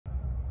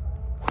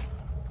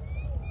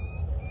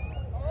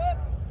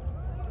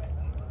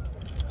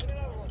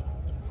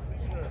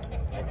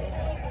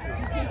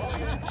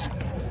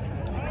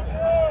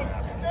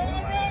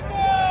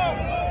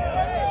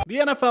The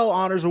NFL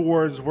Honors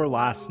Awards were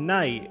last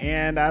night,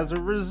 and as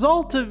a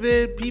result of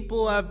it,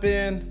 people have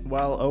been,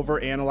 well,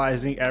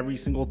 over-analyzing every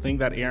single thing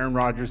that Aaron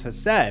Rodgers has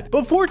said.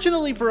 But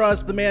fortunately for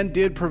us, the man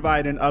did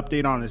provide an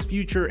update on his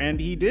future, and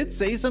he did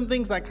say some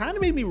things that kind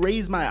of made me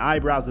raise my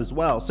eyebrows as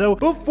well. So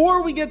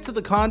before we get to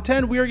the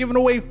content, we are giving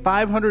away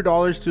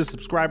 $500 to a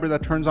subscriber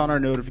that turns on our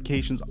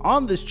notifications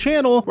on this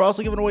channel. We're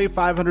also giving away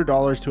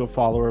 $500 to a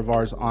follower of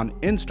ours on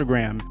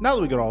Instagram. Now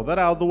that we got all that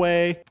out of the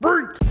way,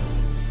 break!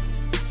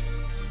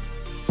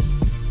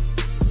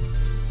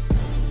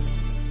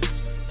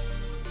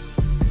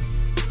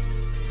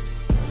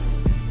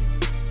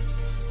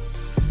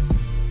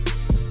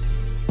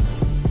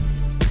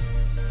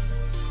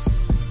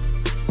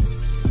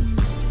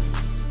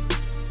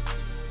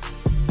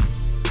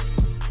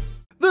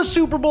 The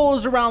Super Bowl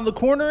is around the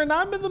corner and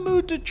I'm in the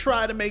mood to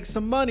try to make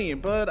some money,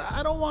 but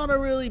I don't want to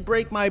really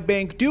break my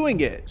bank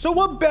doing it. So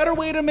what better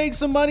way to make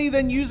some money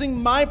than using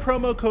my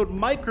promo code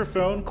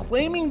Mikerophone,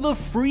 claiming the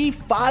free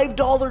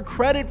 $5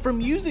 credit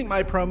from using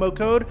my promo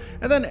code,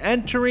 and then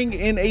entering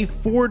in a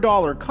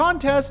 $4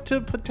 contest to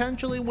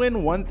potentially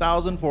win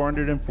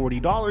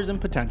 $1,440 in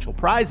potential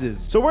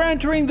prizes. So we're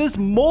entering this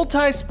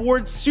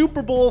multi-sport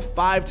Super Bowl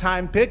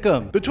 5-time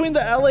pick'em. Between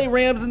the LA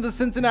Rams and the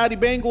Cincinnati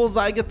Bengals,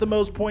 I get the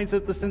most points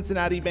if the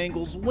Cincinnati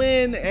Bengals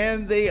win,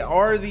 and they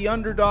are the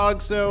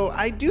underdog, so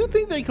I do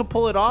think they could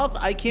pull it off.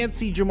 I can't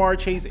see Jamar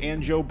Chase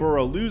and Joe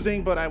Burrow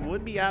losing, but I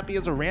would be happy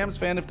as a Rams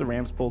fan if the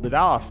Rams pulled it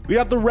off. We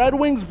got the Red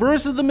Wings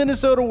versus the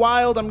Minnesota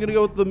Wild. I'm gonna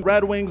go with the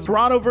Red Wings.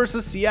 Toronto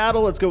versus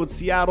Seattle. Let's go with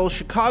Seattle.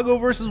 Chicago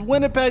versus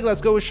Winnipeg. Let's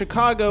go with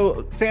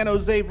Chicago. San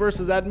Jose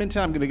versus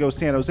Edmonton. I'm gonna go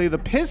San Jose. The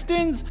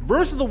Pistons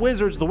versus the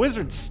Wizards. The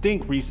Wizards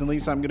stink recently,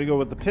 so I'm gonna go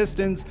with the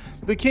Pistons.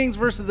 The Kings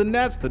versus the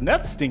Nets. The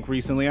Nets stink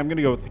recently. I'm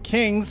gonna go with the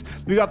Kings.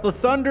 We got the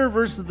Thunder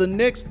versus the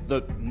Knicks.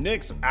 The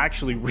Knicks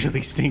actually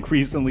really stink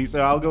recently,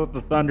 so I'll go with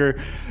the Thunder.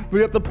 We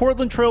got the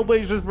Portland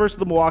Trailblazers versus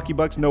the Milwaukee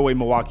Bucks. No way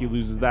Milwaukee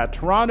loses that.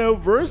 Toronto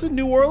versus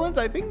New Orleans.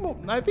 I think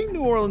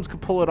New Orleans could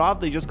pull it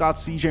off. They just got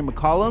CJ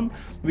McCollum.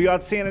 We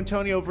got San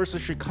Antonio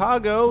versus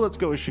Chicago. Let's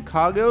go with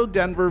Chicago.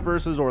 Denver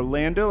versus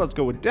Orlando. Let's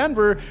go with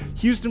Denver.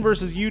 Houston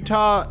versus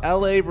Utah.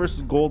 LA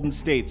versus Golden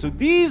State. So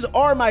these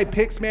are my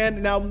picks,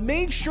 man. Now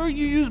make sure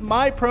you use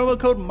my promo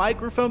code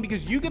Mikerophone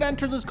because you can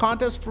enter this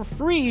contest for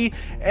free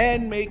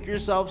and make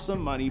yourself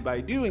some money by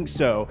doing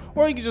so.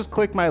 Or you can just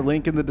click my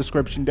link in the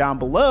description down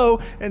below.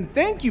 And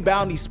thank you,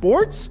 Bounty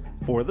Sports,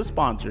 for the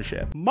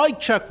sponsorship. Mic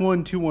check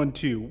 1 2 1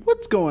 2.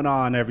 What's going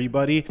on,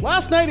 everybody?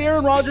 Last night,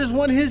 Aaron Rodgers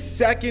won his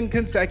second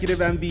consecutive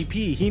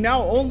MVP. He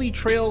now only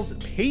trails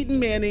Peyton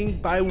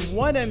Manning by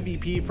 1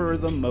 MVP for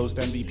the most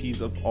MVPs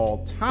of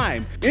all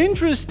time.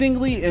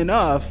 Interestingly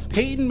enough,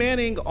 Peyton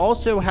Manning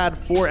also had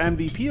 4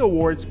 MVP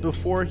awards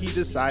before he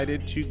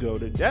decided to go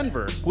to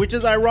Denver, which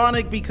is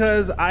ironic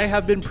because I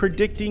have been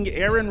predicting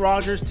Aaron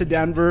Rodgers to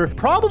Denver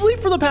probably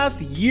for the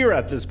past year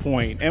at this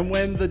point. And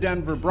when the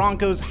Denver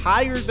Broncos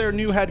hired their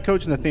new head coach,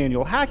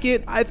 Nathaniel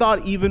Hackett, I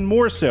thought even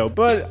more so.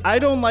 But I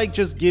don't like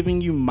just giving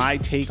you my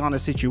take on a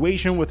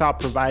situation without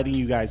providing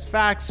you guys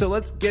facts, so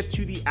let's get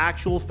to the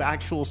actual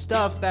factual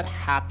stuff that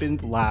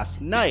happened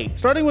last night.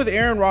 Starting with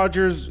Aaron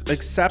Rodgers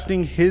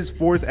accepting his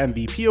 4th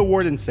MVP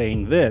award and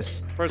saying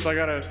this. First, I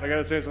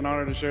gotta say it's an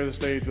honor to share the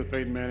stage with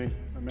Peyton Manning.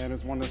 A man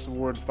has won this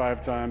award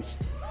 5 times.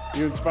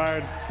 You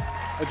inspired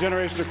a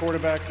generation of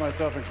quarterbacks,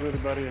 myself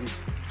included, buddy, and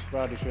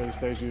proud to share the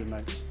stage with you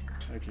tonight.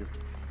 Thank you.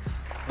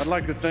 I'd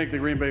like to thank the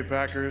Green Bay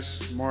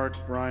Packers, Mark,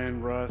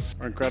 Brian, Russ,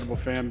 our incredible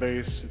fan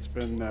base. It's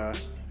been an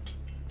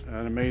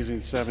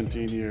amazing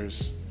 17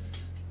 years.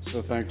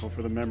 So thankful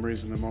for the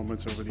memories and the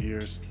moments over the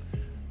years.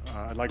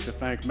 I'd like to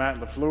thank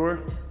Matt LaFleur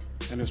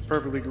and his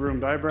perfectly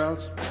groomed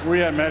eyebrows. Where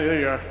you at, Matt?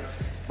 There you are.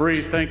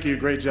 Bree, thank you.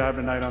 Great job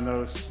tonight on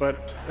those.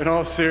 But in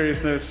all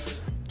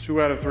seriousness,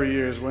 2 out of 3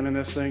 years winning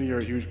this thing, you're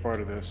a huge part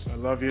of this. I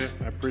love you.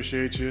 I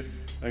appreciate you.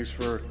 Thanks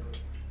for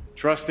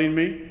trusting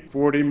me,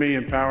 supporting me,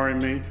 empowering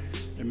me,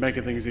 and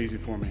making things easy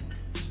for me.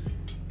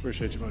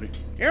 Appreciate you, buddy.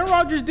 Aaron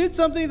Rodgers did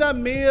something that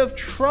may have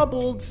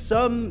troubled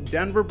some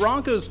Denver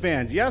Broncos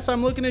fans. Yes,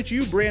 I'm looking at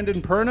you,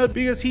 Brandon Perna,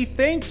 because he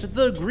thanked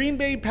the Green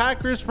Bay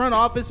Packers front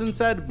office and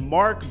said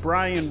Mark,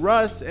 Brian,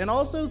 Russ, and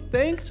also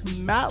thanked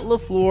Matt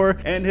LaFleur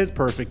and his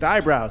perfect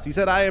eyebrows. He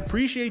said, I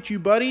appreciate you,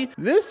 buddy.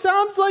 This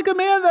sounds like a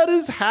man that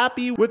is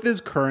happy with his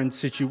current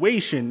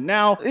situation.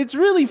 Now, it's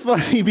really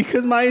funny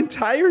because my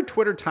entire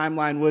Twitter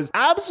timeline was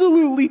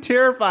absolutely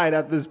terrified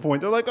at this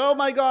point. They're like, oh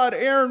my God,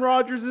 Aaron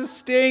Rodgers is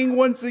staying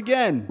once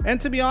again.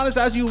 And to be honest,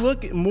 as you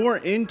look more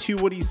into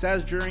what he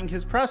says during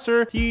his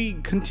presser, he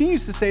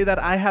continues to say that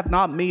I have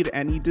not made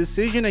any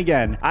decision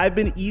again. I've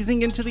been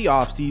easing into the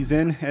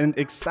offseason and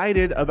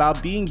excited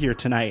about being here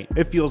tonight.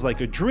 It feels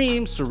like a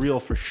dream,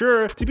 surreal for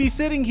sure, to be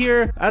sitting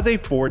here as a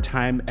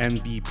 4-time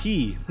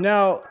MVP.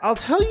 Now, I'll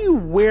tell you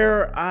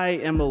where I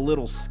am a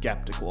little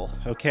skeptical,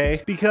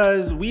 okay?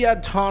 Because we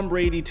had Tom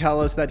Brady tell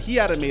us that he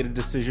hadn't made a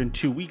decision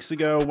 2 weeks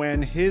ago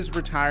when his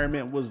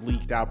retirement was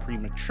leaked out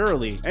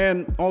prematurely.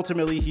 And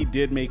ultimately, he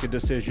did did make a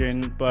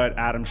decision, but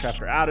Adam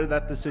Schefter added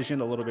that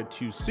decision a little bit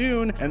too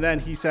soon. And then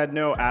he said,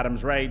 no,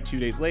 Adam's right. 2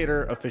 days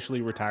later,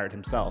 officially retired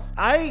himself.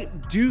 I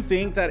do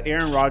think that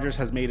Aaron Rodgers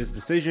has made his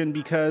decision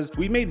because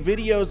we made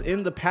videos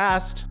in the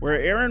past where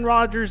Aaron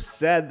Rodgers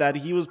said that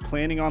he was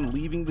planning on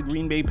leaving the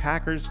Green Bay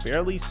Packers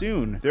fairly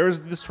soon.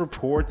 There's this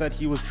report that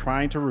he was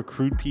trying to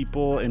recruit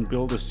people and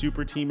build a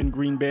super team in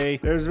Green Bay.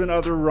 There's been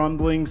other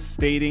rumblings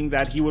stating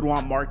that he would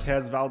want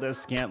Marquez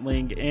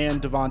Valdez-Scantling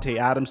and Devontae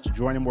Adams to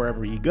join him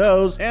wherever he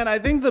goes. And I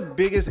think the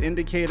biggest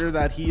indicator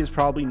that he is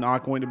probably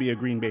not going to be a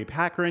Green Bay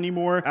Packer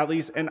anymore, at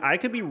least, and I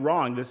could be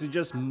wrong, this is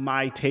just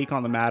my take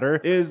on the matter,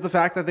 is the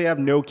fact that they have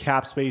no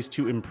cap space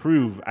to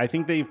improve. I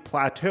think they've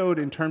plateaued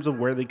in terms of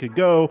where they could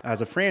go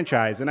as a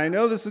franchise. And I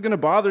know this is going to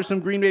bother some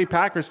Green Bay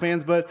Packers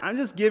fans, but I'm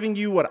just giving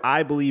you what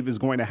I believe is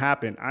going to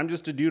happen. I'm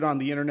just a dude on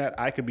the internet.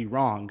 I could be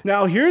wrong.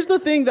 Now, here's the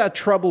thing that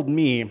troubled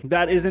me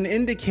that is an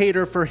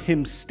indicator for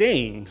him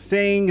staying,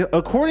 saying,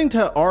 according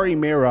to Ari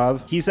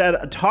Meirov, he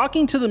said,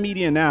 talking to the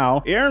media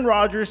now, Aaron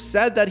Rodgers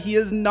said that he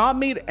has not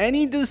made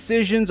any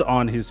decisions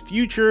on his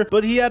future,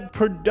 but he had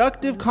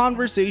productive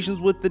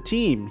conversations with the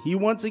team. He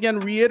once again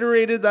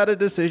reiterated that a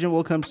decision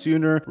will come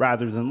sooner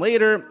rather than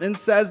later and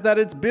says that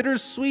it's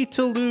bittersweet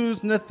to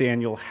lose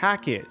Nathaniel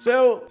Hackett.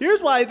 So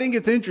here's why I think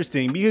it's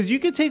interesting, because you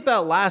could take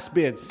that last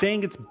bit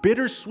saying it's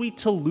bittersweet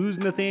to lose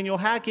Nathaniel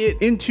Hackett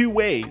in two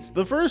ways.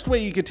 The first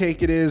way you could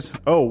take it is,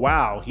 oh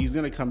wow, he's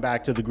going to come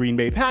back to the Green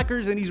Bay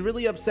Packers and he's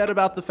really upset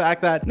about the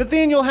fact that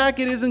Nathaniel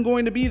Hackett isn't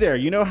going to be there.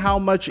 You know how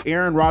much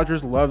Aaron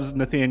Rodgers loves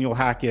Nathaniel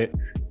Hackett.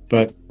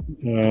 But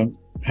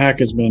Hack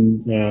has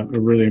been a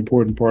really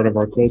important part of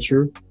our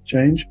culture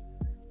change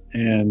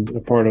and a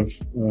part of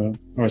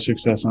our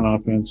success on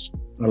offense.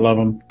 I love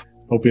him.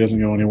 Hope he doesn't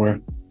go anywhere,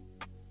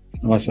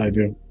 unless I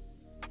do.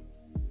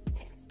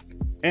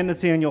 And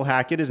Nathaniel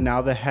Hackett is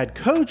now the head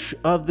coach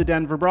of the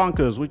Denver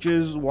Broncos, which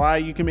is why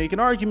you can make an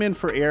argument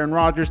for Aaron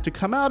Rodgers to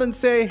come out and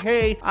say,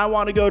 hey, I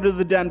want to go to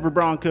the Denver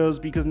Broncos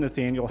because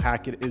Nathaniel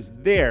Hackett is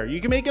there. You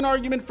can make an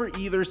argument for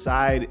either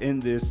side in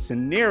this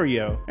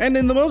scenario. And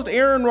in the most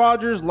Aaron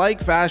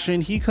Rodgers-like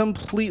fashion, he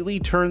completely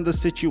turned the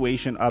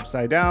situation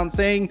upside down,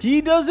 saying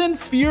he doesn't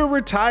fear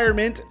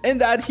retirement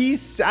and that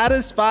he's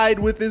satisfied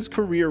with his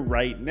career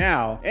right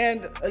now.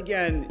 And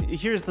again,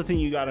 here's the thing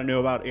you got to know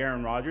about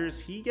Aaron Rodgers.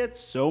 He gets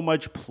so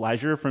much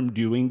pleasure from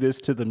doing this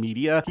to the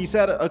media. He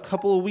said a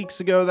couple of weeks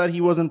ago that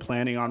he wasn't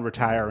planning on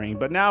retiring,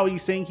 but now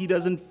he's saying he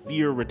doesn't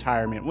fear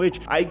retirement,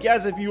 which I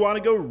guess if you want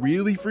to go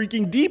really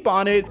freaking deep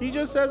on it, he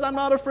just says, I'm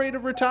not afraid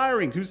of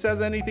retiring. Who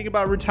says anything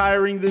about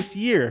retiring this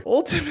year?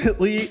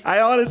 Ultimately,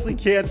 I honestly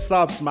can't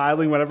stop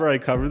smiling whenever I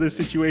cover this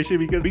situation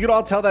because we could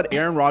all tell that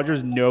Aaron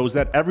Rodgers knows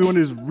that everyone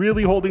is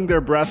really holding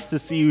their breath to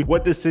see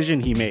what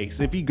decision he makes.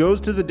 If he goes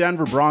to the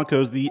Denver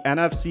Broncos, the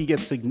NFC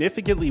gets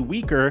significantly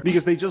weaker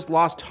because they just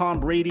lost Tom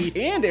Brady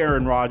and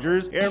Aaron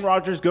Rodgers. Aaron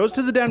Rodgers goes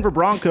to the Denver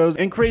Broncos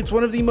and creates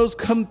one of the most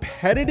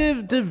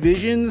competitive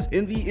divisions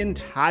in the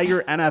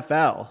entire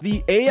NFL.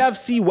 The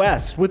AFC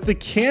West with the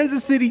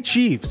Kansas City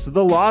Chiefs,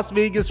 the Las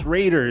Vegas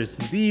Raiders,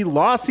 the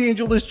Los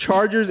Angeles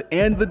Chargers,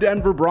 and the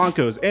Denver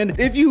Broncos. And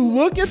if you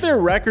look at their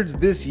records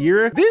this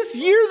year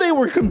they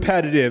were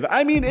competitive.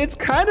 I mean, it's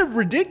kind of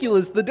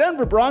ridiculous. The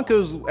Denver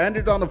Broncos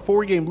ended on a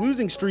 4-game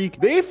losing streak.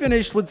 They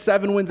finished with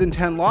 7 wins and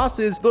 10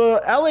 losses.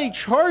 The LA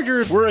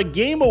Chargers were a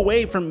game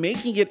away from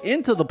making it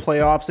into the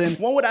playoffs, and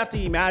one would have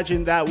to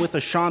imagine that with a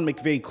Sean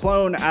McVay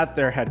clone at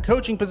their head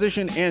coaching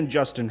position and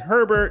Justin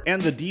Herbert and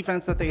the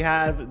defense that they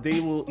have, they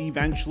will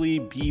eventually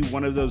be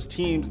one of those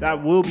teams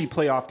that will be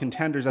playoff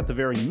contenders at the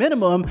very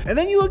minimum. And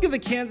then you look at the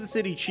Kansas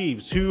City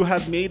Chiefs, who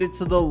have made it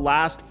to the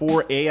last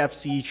 4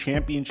 AFC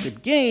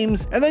championship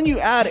games, and then you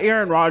add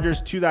Aaron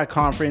Rodgers to that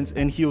conference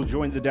and he'll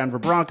join the Denver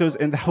Broncos,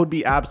 and that would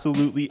be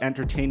absolutely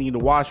entertaining to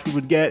watch. We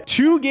would get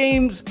 2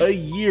 games a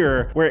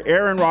year where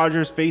Aaron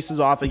Rodgers faces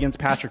off against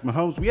Patrick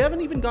Mahomes. We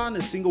haven't even gotten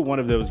a single one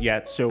of those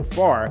yet so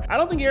far. I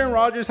don't think Aaron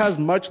Rodgers has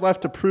much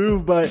left to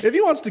prove, but if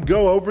he wants to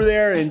go over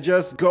there and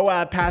just go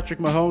at Patrick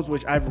Mahomes,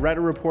 which I've read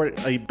a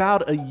report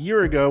about a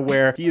year ago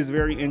where he is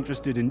very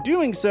interested in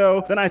doing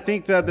so, then I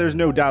think that there's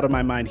no doubt in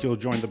my mind he'll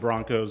join the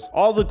Broncos.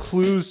 All the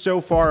clues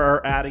so far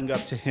are adding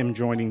up to him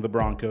joining the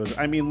Broncos.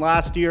 I mean,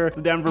 last year,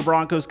 the Denver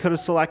Broncos could have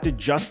selected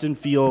Justin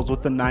Fields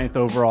with the 9th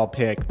overall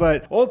pick,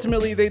 but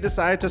ultimately they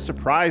decided to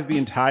surprise the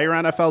entire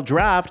NFL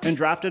draft and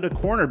drafted a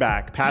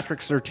cornerback, Patrick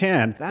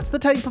Surtain. That's the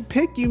type of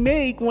pick you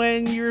make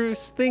when you're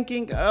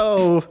thinking,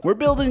 oh, we're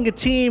building a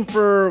team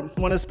for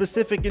when a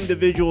specific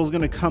individual is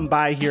going to come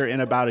by here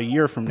in about a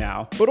year from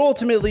now. But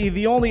ultimately,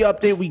 the only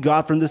update we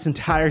got from this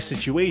entire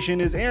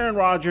situation is Aaron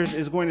Rodgers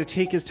is going to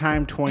take his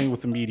time toying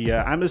with the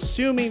media. I'm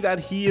assuming that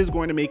he is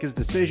going to make his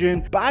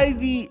decision by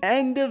the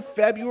end of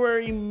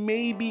February,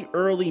 maybe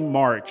early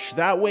March.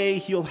 That way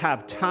he'll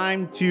have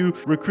time to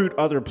recruit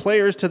other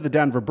players to the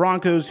Denver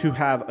Broncos who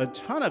have a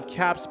ton of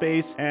cap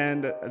space,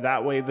 and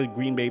that way the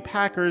Green Bay Packers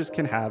hackers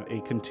can have a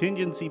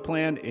contingency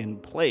plan in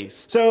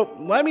place. So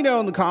let me know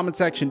in the comment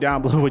section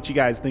down below what you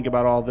guys think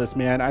about all this,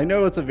 man. I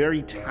know it's a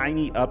very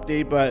tiny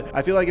update, but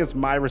I feel like it's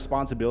my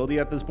responsibility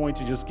at this point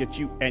to just get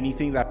you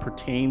anything that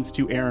pertains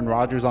to Aaron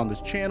Rodgers on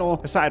this channel.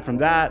 Aside from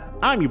that,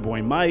 I'm your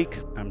boy Mike.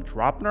 I'm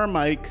dropping our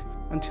mic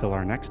until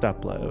our next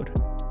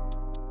upload.